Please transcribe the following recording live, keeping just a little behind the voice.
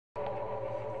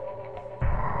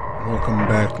Welcome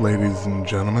back, ladies and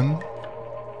gentlemen.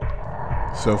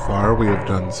 So far, we have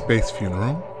done Space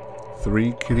Funeral,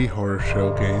 3 Kitty Horror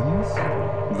Show games,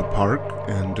 The Park,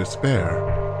 and Despair.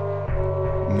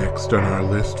 Next on our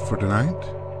list for tonight,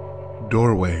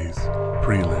 Doorways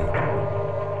Prelude.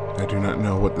 I do not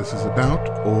know what this is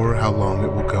about or how long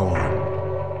it will go on.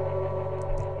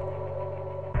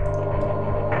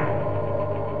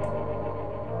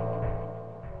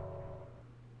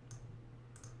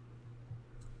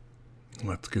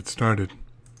 Let's get started.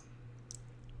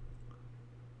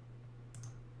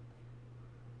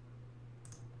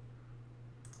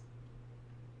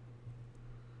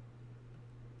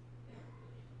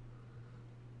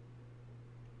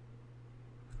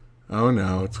 Oh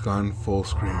no, it's gone full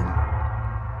screen.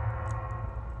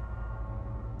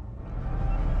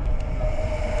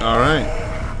 Alright,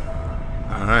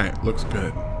 looks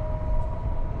good.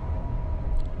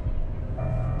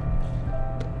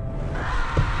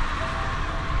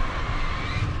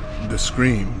 The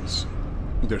screams,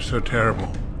 they're so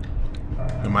terrible.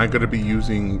 Am I going to be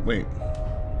using... wait.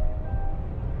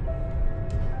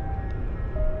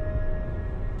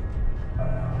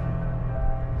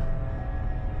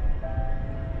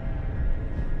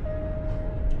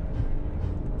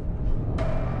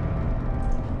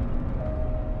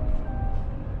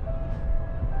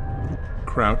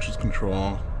 Crouch is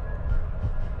control.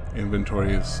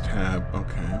 Inventory is tab.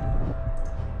 Okay.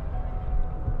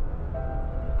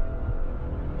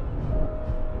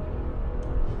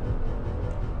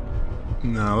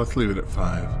 No, let's leave it at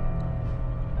 5.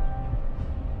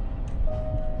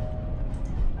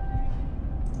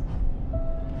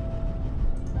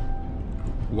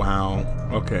 Wow.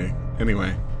 Okay.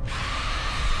 Anyway.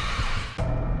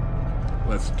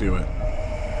 Let's do it.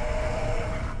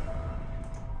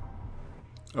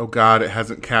 Oh god, it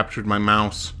hasn't captured my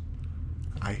mouse.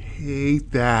 I hate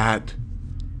that.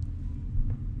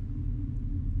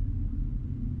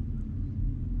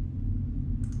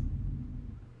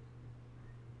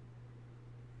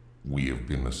 We have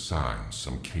been assigned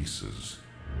some cases.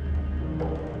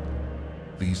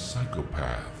 These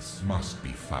psychopaths must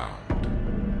be found.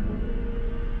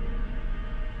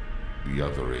 The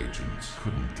other agents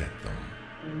couldn't get them.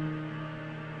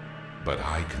 But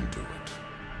I can do it.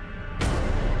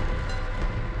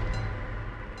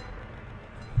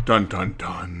 Dun dun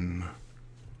dun.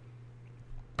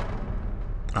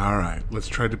 Alright, let's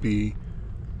try to be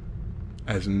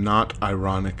as not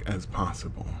ironic as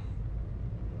possible.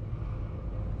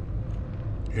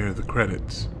 Here are the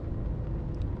credits.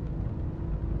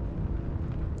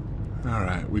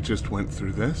 Alright, we just went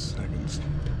through this. I can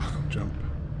jump,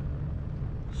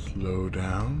 slow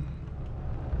down,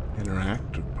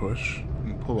 interact or push,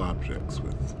 and pull objects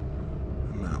with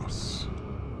the mouse.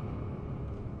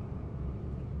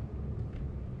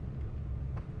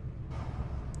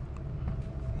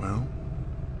 Well,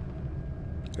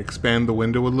 expand the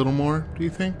window a little more, do you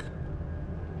think?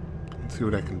 Let's see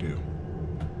what I can do.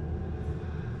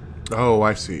 Oh,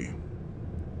 I see.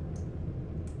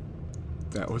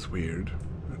 That was weird.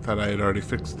 I thought I had already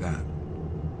fixed that.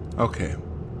 Okay.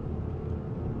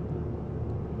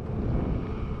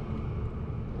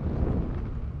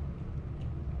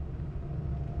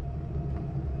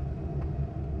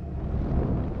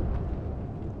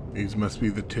 These must be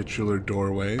the titular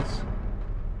doorways.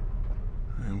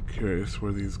 I'm curious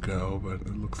where these go, but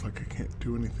it looks like I can't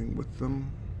do anything with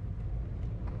them.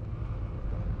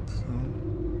 So...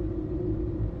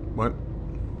 what?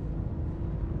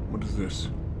 What is this?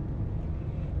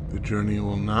 The journey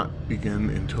will not begin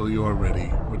until you are ready.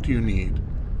 What do you need?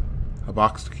 A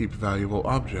box to keep valuable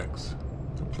objects.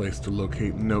 A place to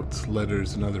locate notes,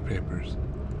 letters, and other papers.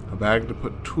 A bag to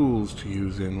put tools to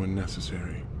use in when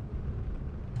necessary.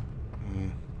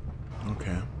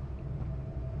 Okay.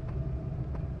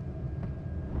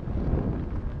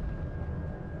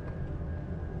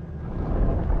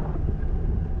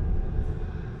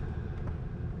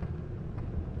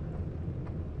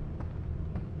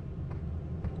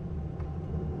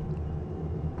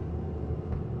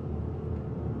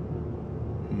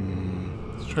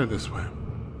 Let's try this way.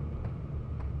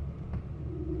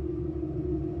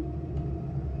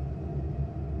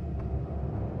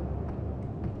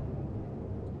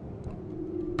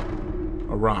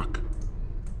 A rock.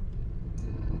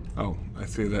 Oh, I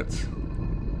see that's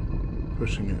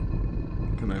pushing it.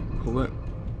 Can I pull it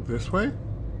this way?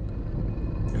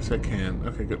 Yes, I can.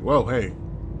 Okay, good. Whoa, hey.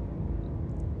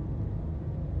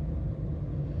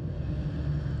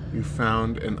 You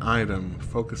found an item.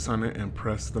 Focus on it and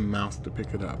press the mouse to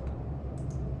pick it up.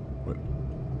 What?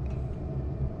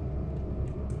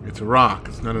 It's a rock.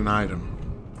 It's not an item.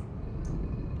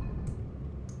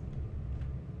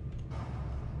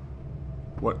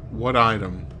 What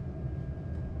item?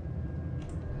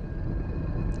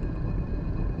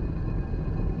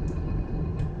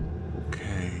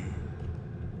 Okay.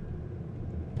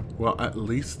 Well, at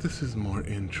least this is more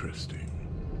interesting.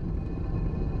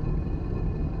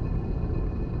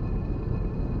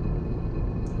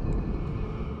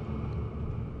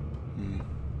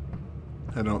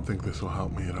 I don't think this will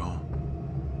help me at all.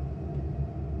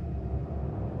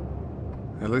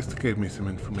 At least it gave me some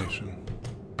information.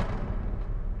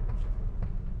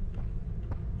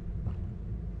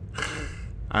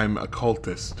 I'm a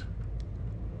cultist.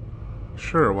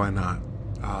 Sure, why not?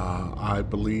 I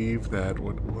believe that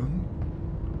what one?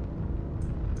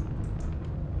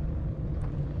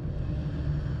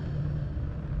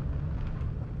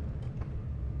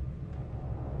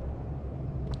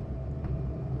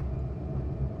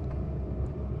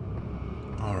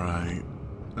 All right.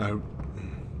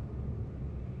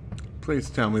 Please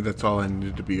tell me that's all I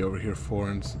needed to be over here for,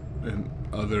 and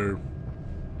other.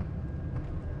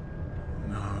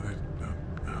 No.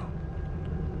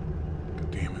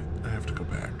 God damn it! I have to go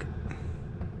back.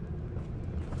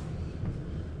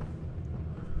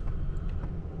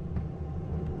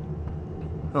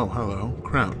 Oh, hello.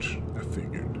 Crouch. I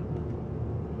figured.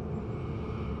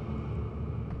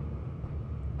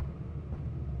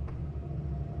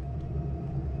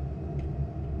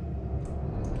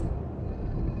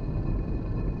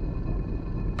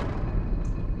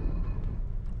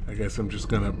 I guess I'm just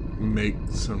gonna make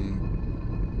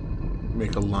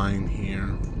a line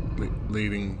here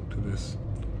leading to this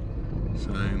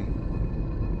sign.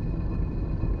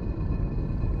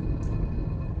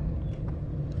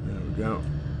 There we go.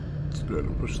 Let's go ahead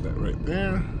and push that right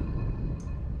there.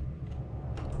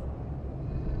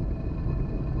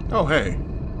 Oh, hey.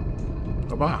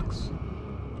 A box.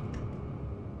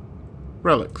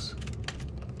 Relics.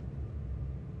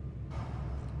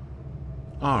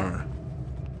 R.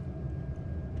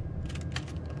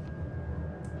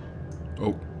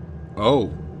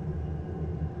 Oh.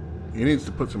 He needs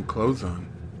to put some clothes on.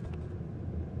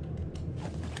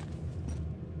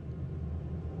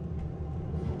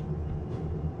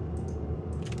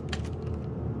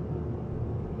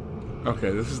 Okay,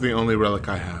 this is the only relic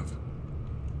I have.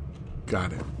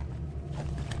 Got it.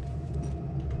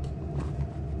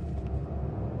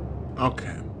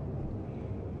 Okay.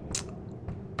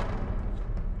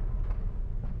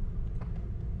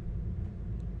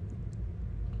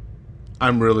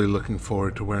 I'm really looking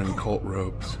forward to wearing cult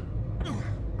robes.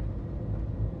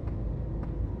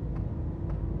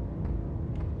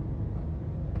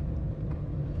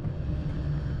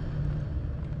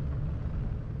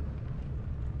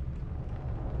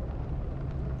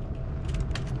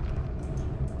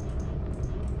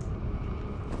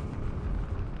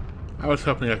 I was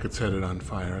hoping I could set it on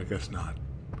fire. I guess not.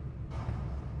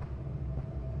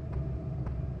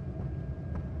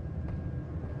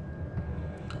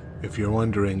 If you're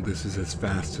wondering, this is as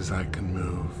fast as I can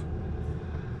move.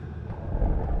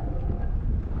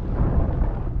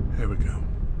 Here we go.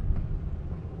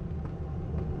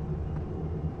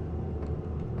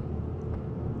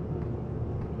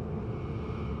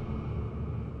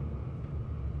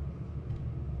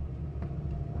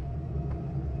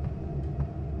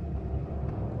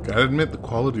 Gotta admit, the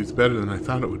quality is better than I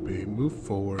thought it would be. Move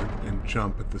forward and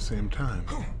jump at the same time.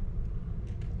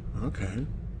 Okay.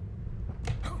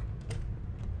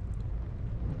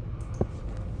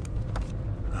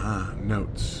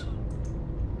 Notes.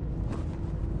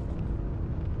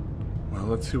 Well,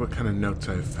 let's see what kind of notes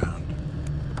I've found.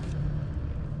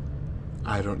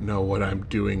 I don't know what I'm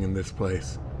doing in this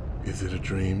place. Is it a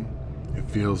dream? It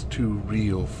feels too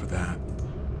real for that.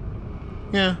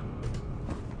 Yeah,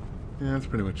 that's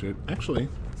pretty much it. Actually,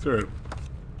 is there a...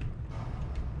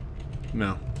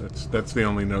 No, that's the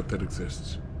only note that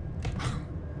exists.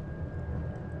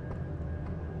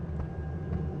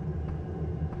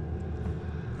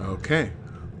 Okay,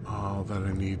 all that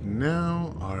I need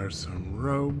now are some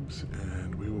robes,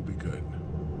 and we will be good.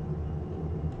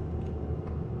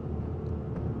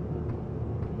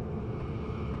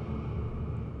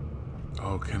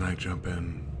 Oh, can I jump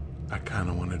in? I kind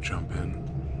of want to jump in,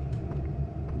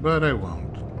 but I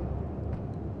won't.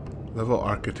 Level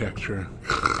architecture.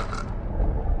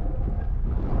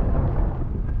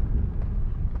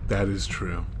 That is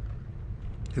true.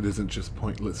 It isn't just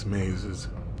pointless mazes.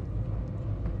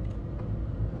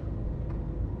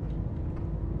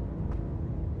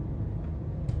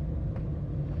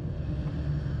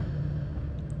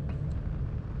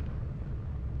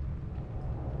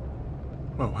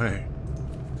 Oh, hey.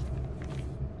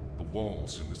 The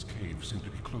walls in this cave seem to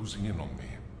be closing in on me,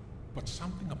 but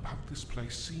something about this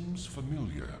place seems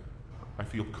familiar. I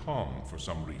feel calm for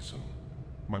some reason.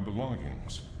 My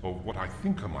belongings, or what I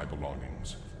think are my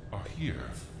belongings, are here.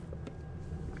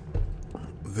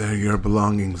 They're your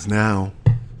belongings now.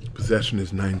 Possession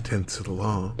is 9/10 of the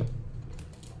law.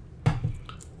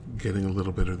 Getting a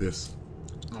little bit of this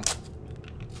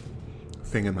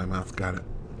thing in my mouth. Got it.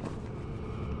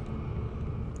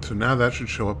 So now that should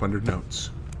show up under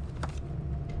notes.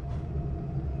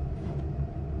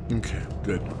 Okay,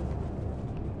 good.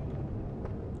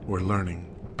 We're learning.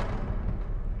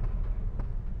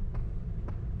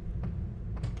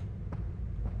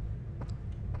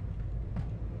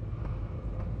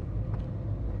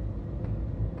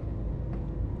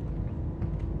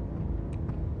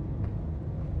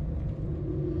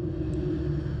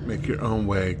 Make your own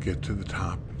way, get to the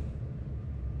top.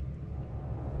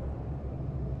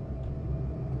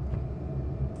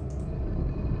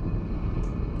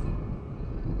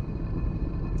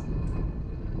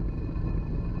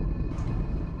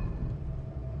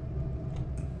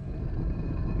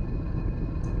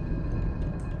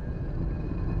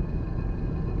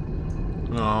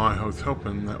 Oh, I was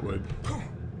hoping that would...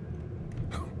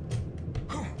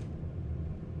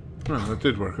 Oh, that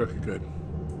did work. Okay, good.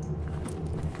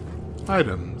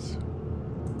 Items.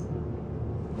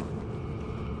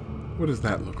 What does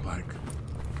that look like?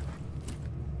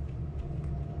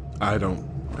 I don't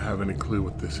have any clue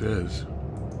what this is.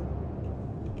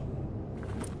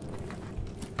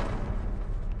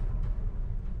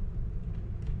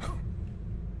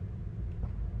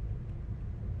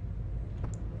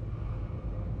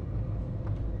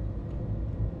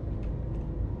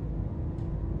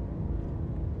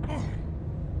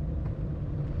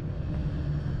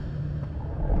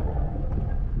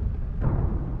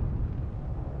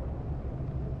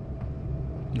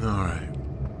 Alright.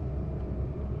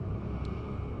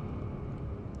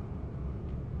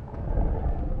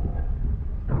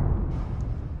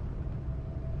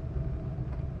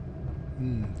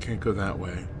 Can't go that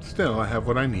way. Still, I have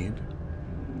what I need.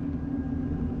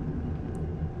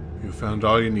 You found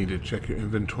all you needed. Check your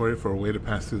inventory for a way to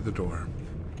pass through the door.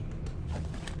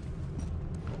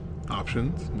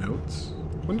 Options, notes.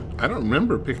 I don't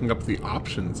remember picking up the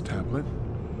options tablet.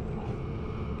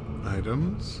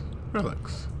 Items,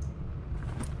 relics.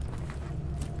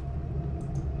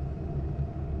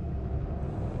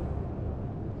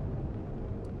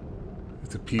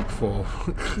 It's a peepful.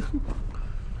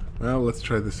 Well, let's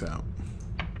try this out.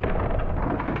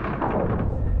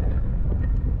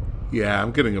 Yeah,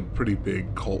 I'm getting a pretty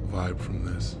big cult vibe from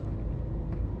this.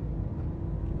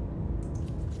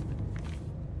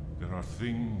 There are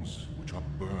things which are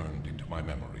burned into my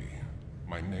memory.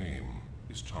 My name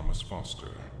is Thomas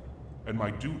Foster, and my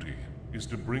duty is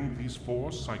to bring these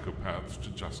 4 psychopaths to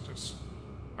justice.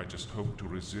 I just hope to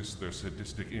resist their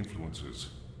sadistic influences.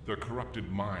 Their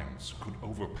corrupted minds could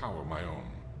overpower my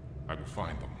own. I will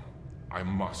find them. I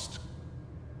must.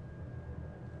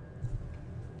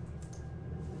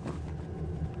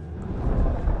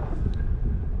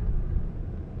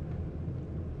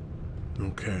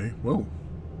 Okay, whoa.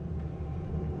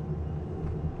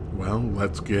 Well,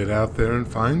 let's get out there and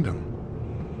find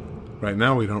them. Right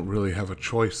now we don't really have a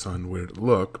choice on where to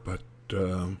look, but,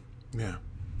 yeah.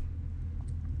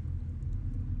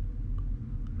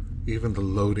 Even the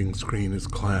loading screen is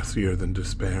classier than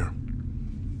despair.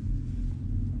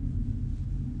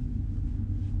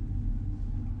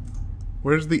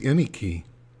 Where's the any key?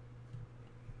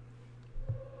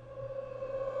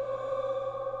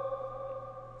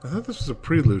 I thought this was a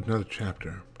prelude, not a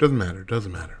chapter. Doesn't matter,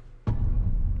 doesn't matter.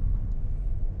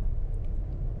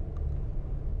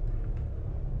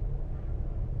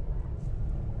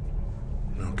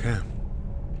 Okay.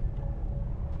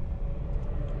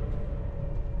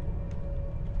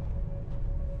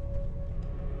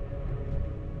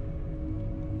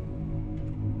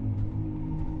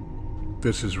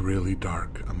 This is really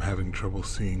dark. I'm having trouble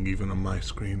seeing even on my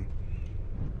screen.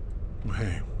 Oh,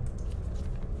 hey.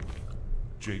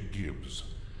 Jake Gibbs,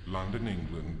 London,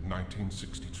 England,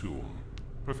 1962.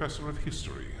 Professor of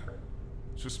history.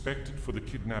 Suspected for the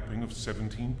kidnapping of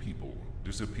 17 people.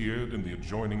 Disappeared in the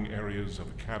adjoining areas of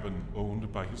a cabin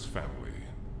owned by his family.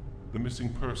 The missing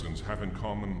persons have in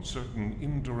common certain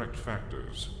indirect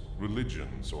factors,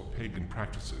 religions or pagan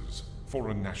practices,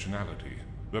 foreign nationality,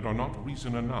 that are not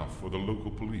reason enough for the local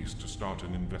police to start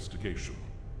an investigation.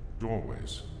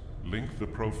 Doorways. Link the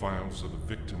profiles of the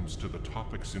victims to the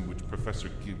topics in which Professor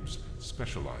Gibbs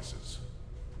specializes.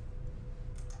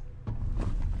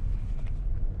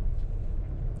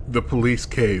 The police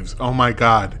caves. Oh my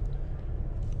god.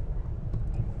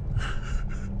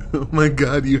 Oh my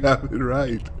god, you have it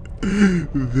right.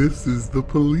 This is the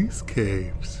police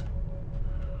caves.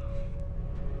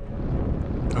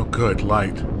 Oh, good,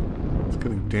 light. It's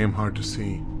getting damn hard to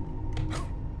see.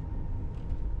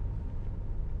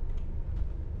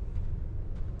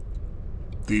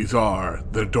 These are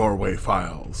the doorway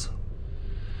files.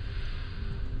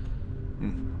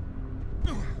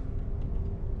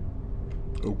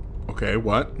 Oh, okay,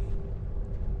 what?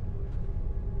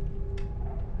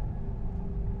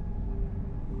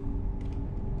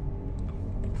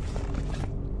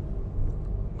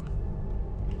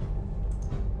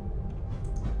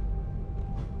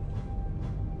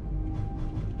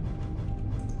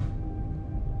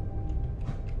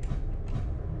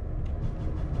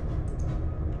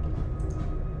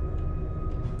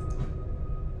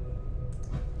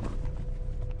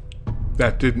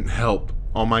 That didn't help.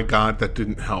 Oh my god, that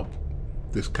didn't help.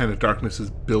 This kind of darkness is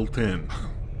built in.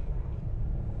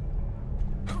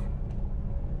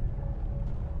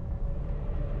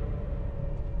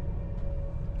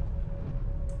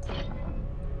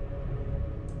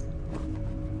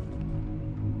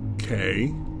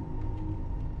 Okay.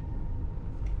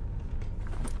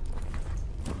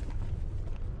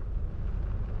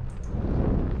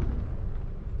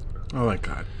 Oh my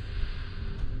god.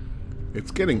 It's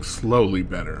getting slowly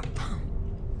better.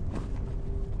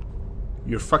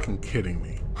 You're fucking kidding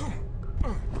me.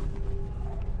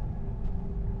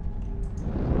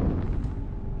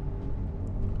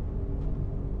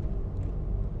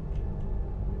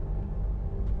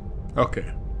 Okay.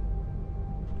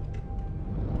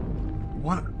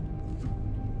 What?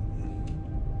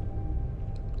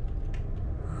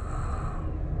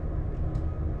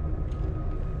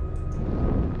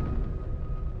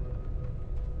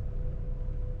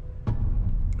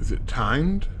 Is it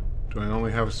timed? Do I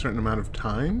only have a certain amount of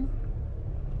time?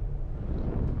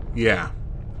 Yeah.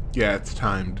 Yeah, it's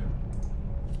timed.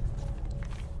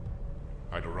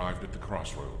 I'd arrived at the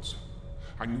crossroads.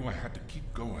 I knew I had to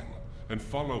keep going and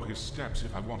follow his steps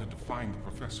if I wanted to find the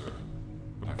professor.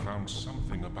 But I found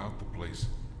something about the place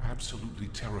absolutely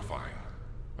terrifying.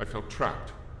 I felt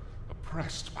trapped,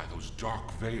 oppressed by those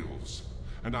dark veils,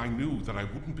 and I knew that I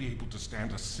wouldn't be able to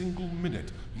stand a single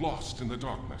minute lost in the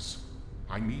darkness.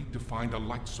 I need to find a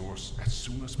light source as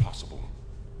soon as possible.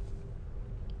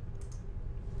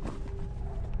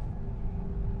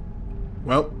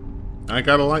 Well, I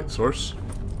got a light source.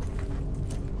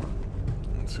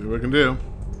 Let's see what we can do.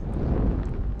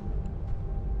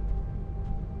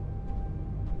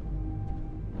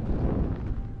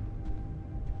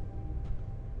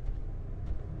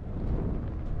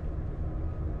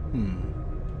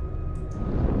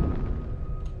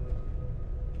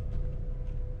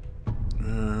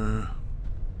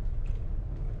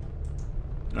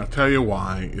 I'll tell you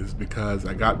why is because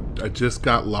I just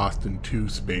got lost in two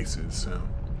spaces, so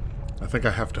I think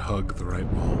I have to hug the right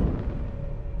wall.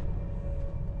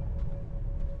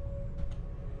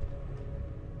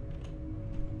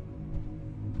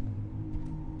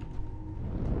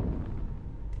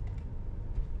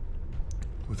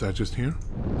 Was that just here?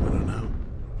 I don't know.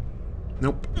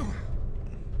 Nope.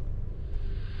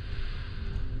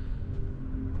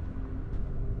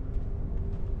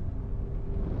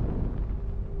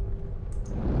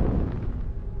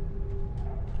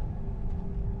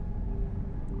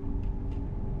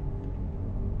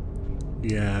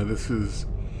 Yeah, this is...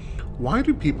 Why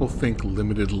do people think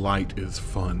limited light is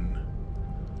fun?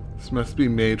 This must be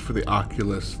made for the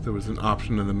Oculus. There was an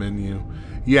option in the menu.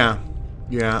 Yeah,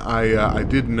 I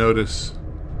did notice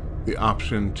the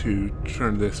option to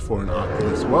turn this for an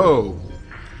Oculus. Whoa!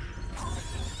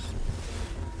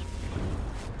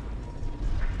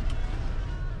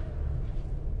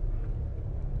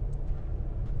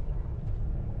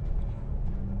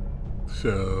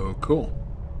 So, cool.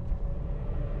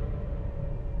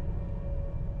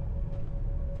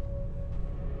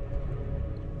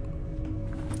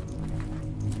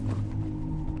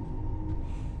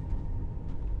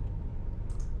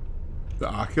 The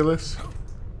Oculus?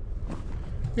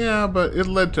 Yeah, but it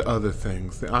led to other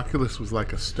things. The Oculus was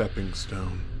like a stepping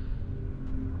stone.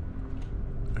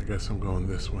 I guess I'm going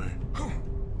this way.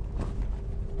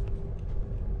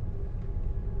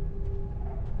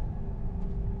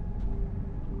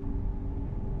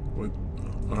 What?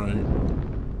 Alright.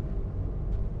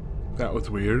 That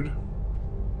was weird.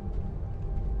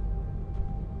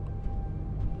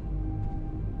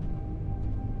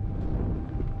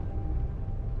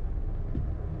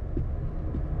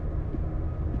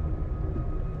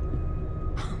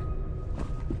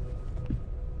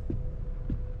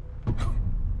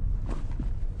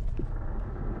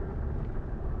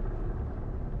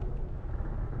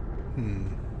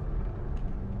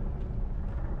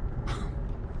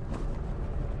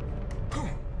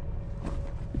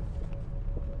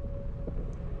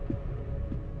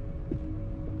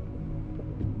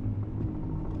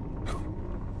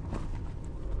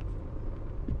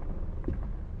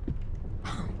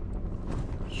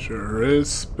 Sure is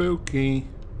spooky.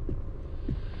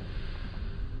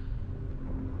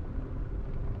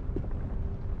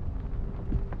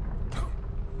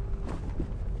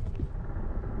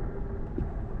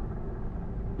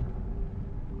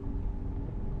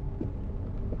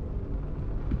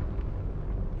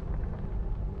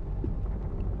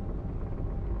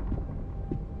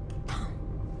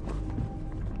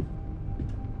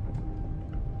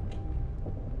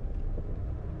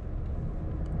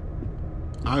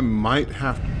 I might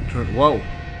have to turn... Whoa.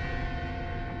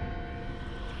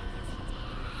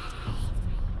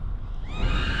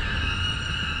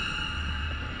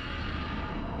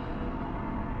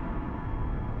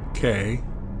 Okay.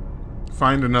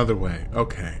 Find another way.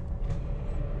 Okay.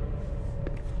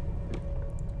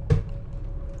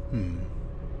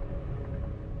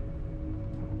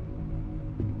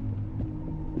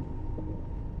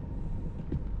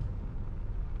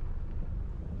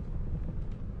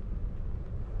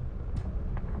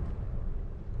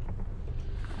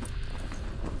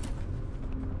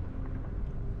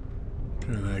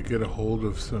 Can I get a hold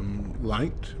of some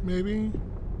light, maybe?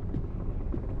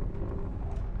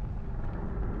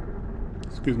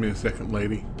 Excuse me a second,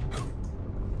 lady.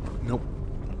 Nope.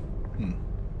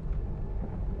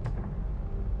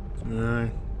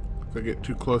 If I get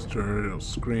too close to her, it'll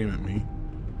scream at me.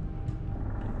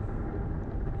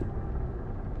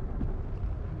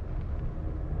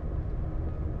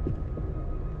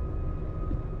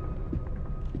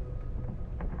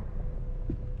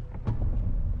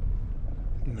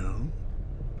 No.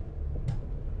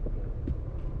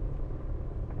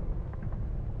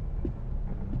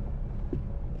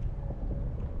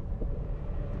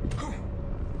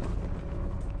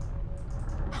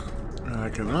 I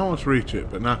can almost reach it,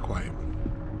 but not quite.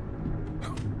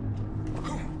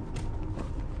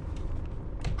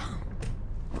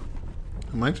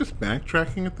 Am I just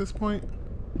backtracking at this point?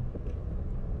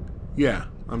 Yeah,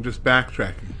 I'm just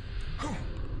backtracking.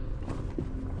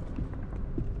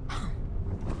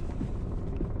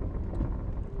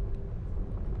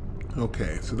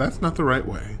 Okay, so that's not the right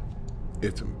way.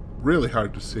 It's really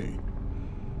hard to see.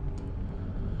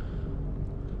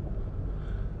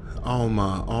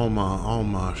 Alma.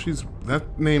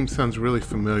 That name sounds really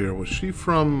familiar. Was she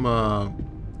from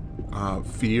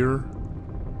Fear?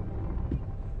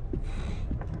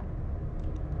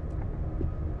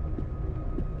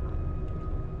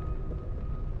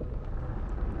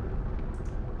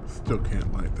 Still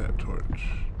can't light that torch.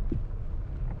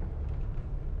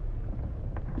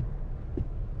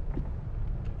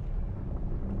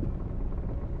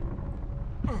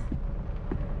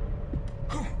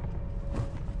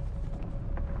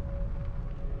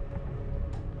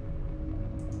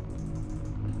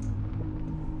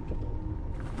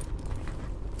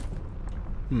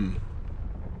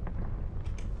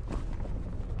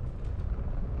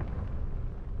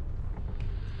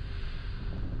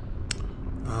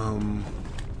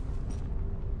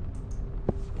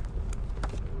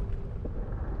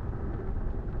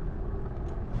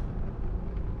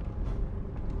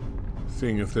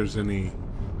 Seeing if there's any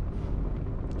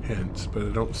hints, but I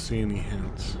don't see any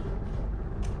hints.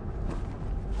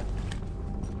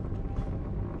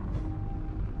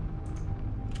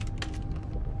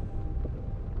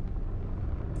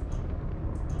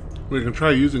 We can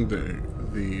try using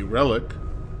the relic.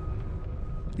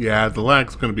 Yeah, the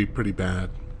lag's gonna be pretty bad.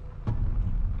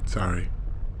 Sorry.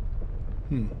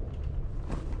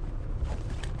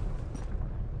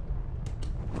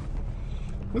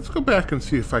 Let's go back and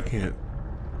see if I can't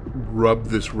rub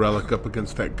this relic up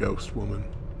against that ghost woman.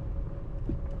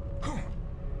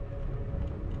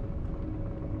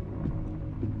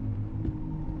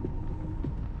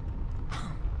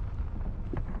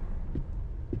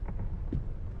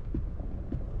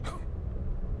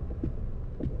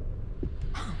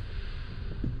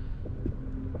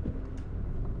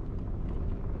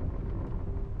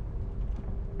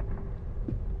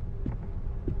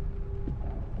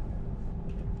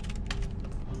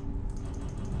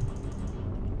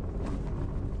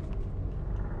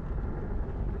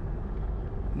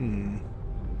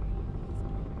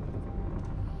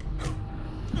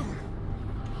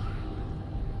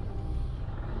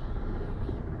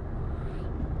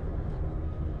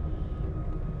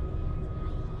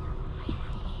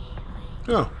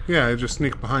 Oh, yeah, I just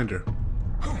sneaked behind her.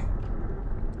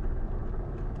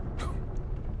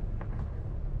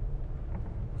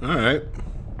 Alright.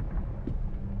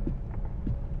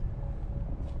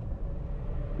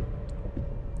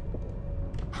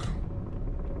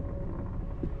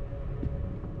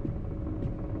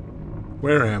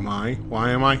 Where am I? Why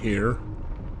am I here?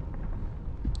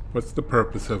 What's the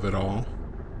purpose of it all?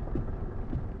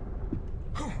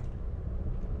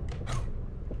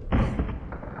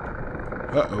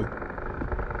 Uh-oh.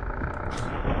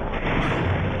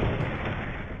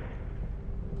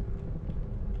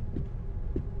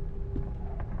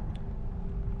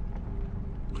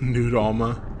 Nude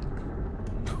Alma.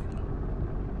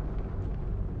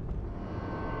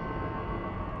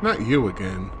 Not you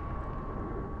again.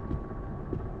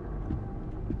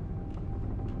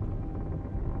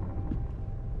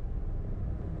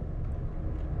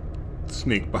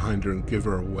 Sneak behind her and give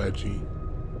her a wedgie.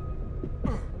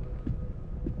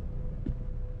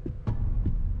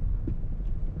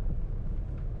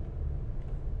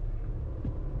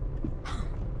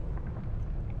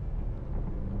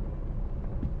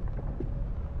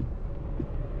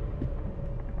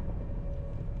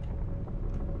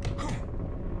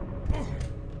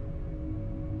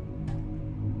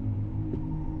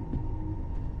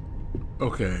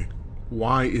 Okay,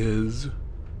 Y is,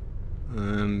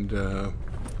 and here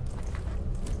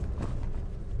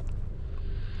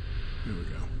we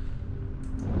go.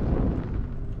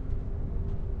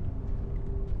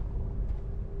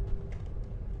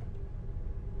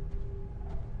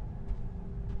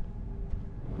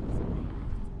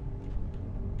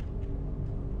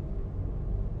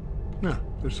 Yeah,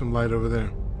 there's some light over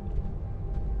there.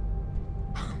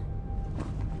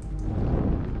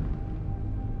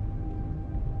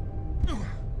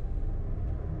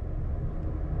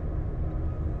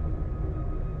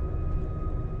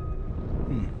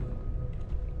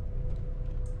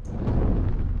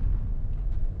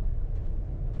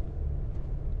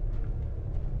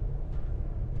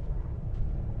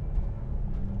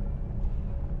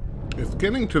 It's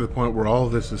getting to the point where all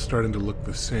this is starting to look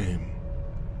the same.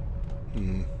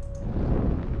 I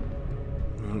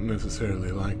don't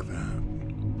necessarily like that.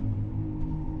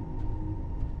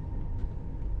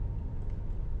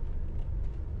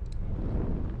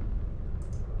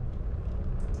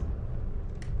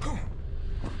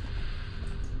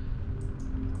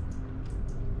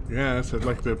 Yes, I'd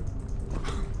like to...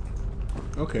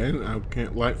 Okay, I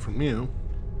can't light from you.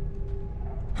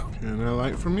 Can I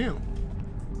light from you?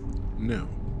 No.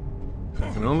 So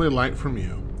I can only light from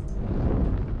you.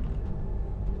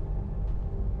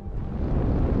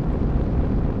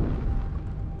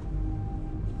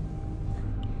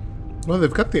 Well,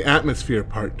 they've got the atmosphere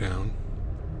part down.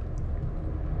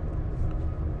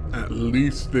 At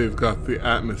least they've got the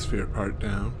atmosphere part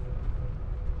down.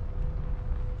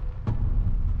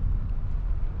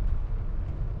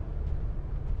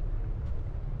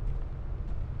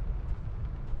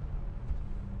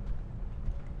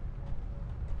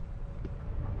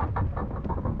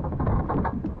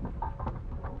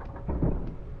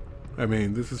 I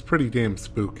mean, this is pretty damn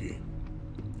spooky.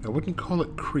 I wouldn't call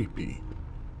it creepy.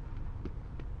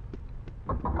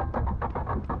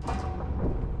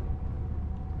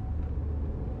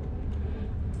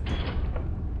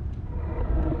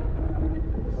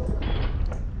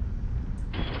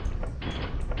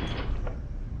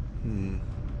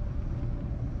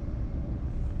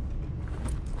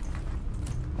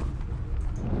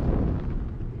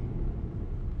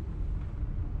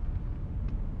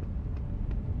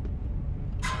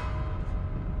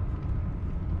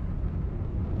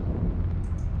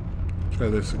 Try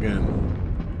this again.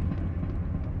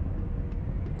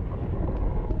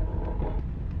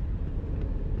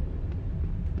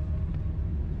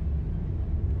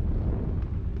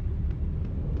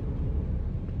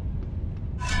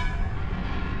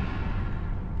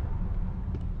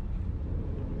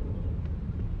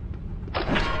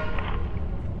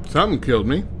 Something killed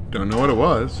me. Don't know what it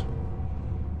was.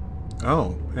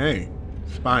 Oh, hey.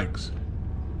 Spikes.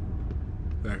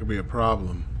 That could be a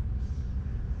problem.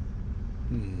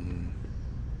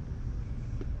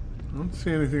 I don't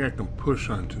see anything I can push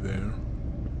onto there.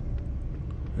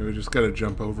 Maybe we just gotta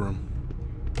jump over them.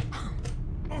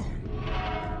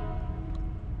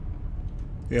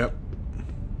 Yep.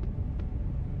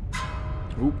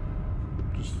 Oop.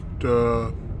 Just,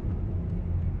 oh,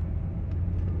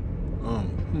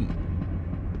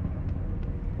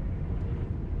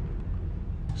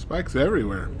 Spikes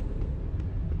everywhere.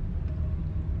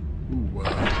 Ooh,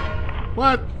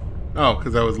 what? Oh,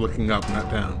 because I was looking up, not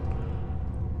down.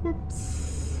 Whoops.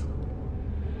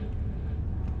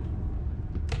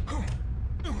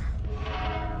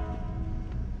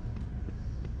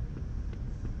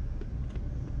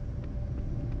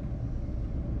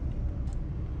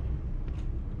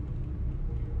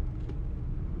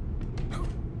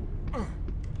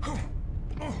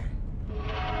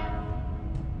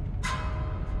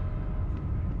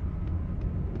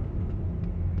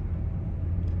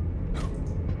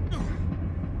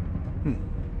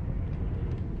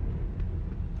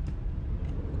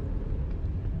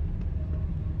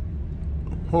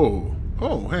 Oh,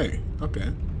 Oh, hey.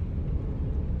 Okay.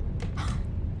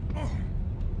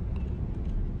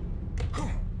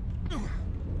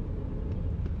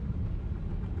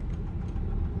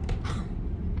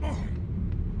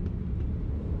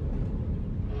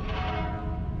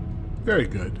 Very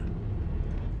good.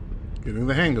 Getting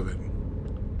the hang of it.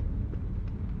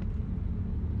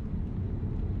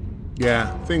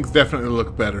 Yeah, things definitely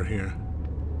look better here.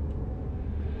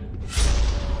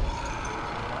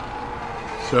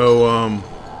 So,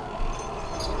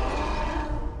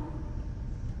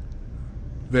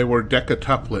 they were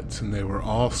decatuplets and they were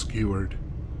all skewered.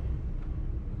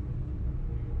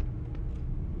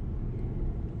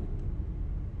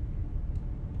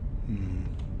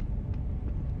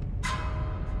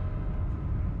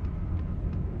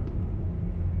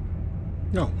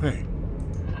 Oh, hey.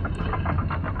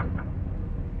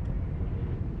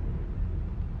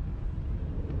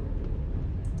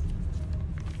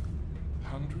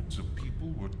 Hundreds of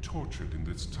people were tortured in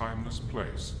this timeless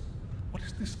place. What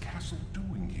is this castle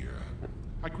doing here?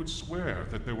 I could swear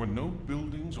that there were no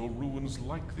buildings or ruins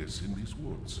like this in these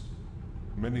woods.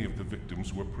 Many of the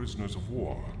victims were prisoners of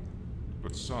war,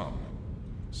 but some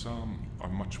are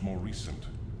much more recent.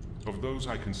 Of those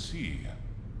I can see,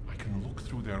 I can look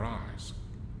through their eyes.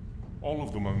 All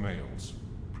of them are males.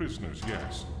 Prisoners,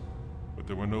 yes. But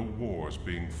there were no wars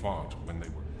being fought when they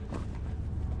were...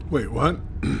 Wait, what?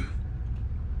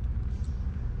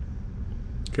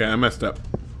 Okay, I messed up.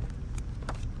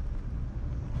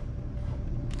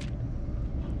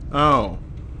 Oh.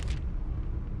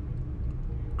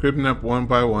 Cribbed up one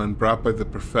by one, brought by the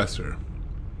professor.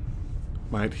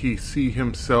 Might he see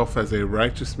himself as a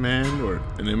righteous man or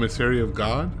an emissary of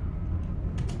God?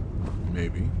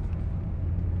 Maybe.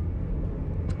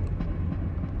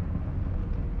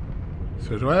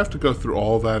 So do I have to go through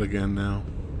all that again now?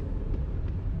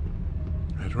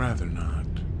 I'd rather not.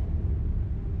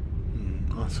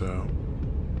 Also,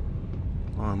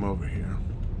 while I'm over here.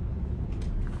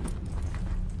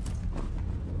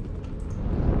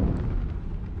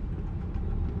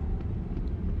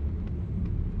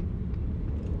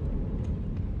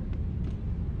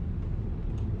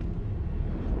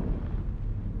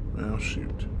 Well,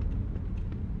 shoot.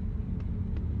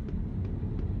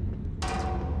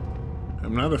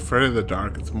 I'm not afraid of the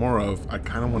dark. It's more of, I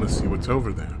kind of want to see what's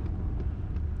over there.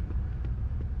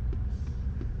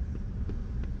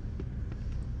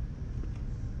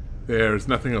 There's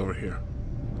nothing over here.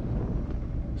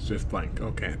 It's just blank.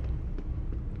 Okay.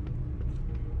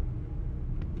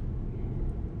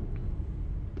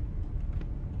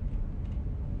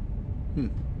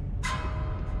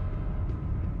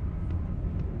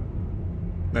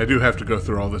 I do have to go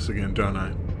through all this again, don't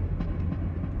I?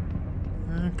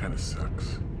 That kind of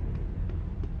sucks.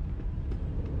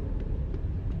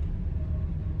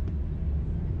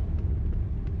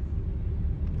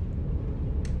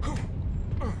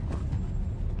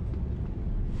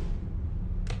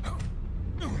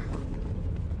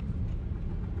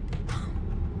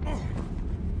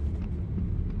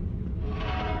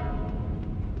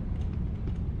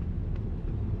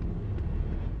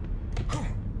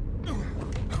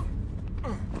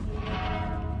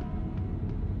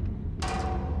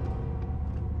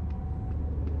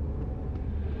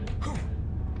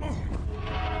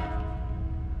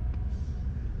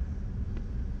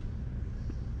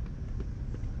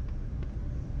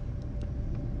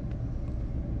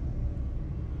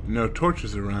 No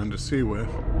torches around to see with.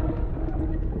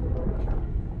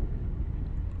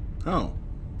 Oh.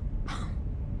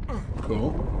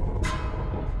 Cool.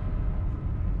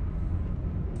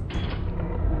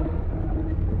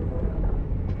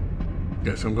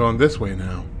 Guess I'm going this way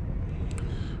now.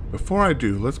 Before I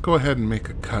do, let's go ahead and make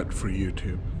a cut for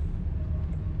YouTube.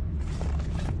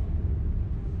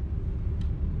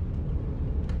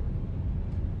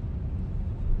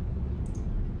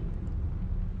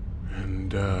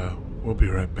 And we'll be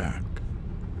right back.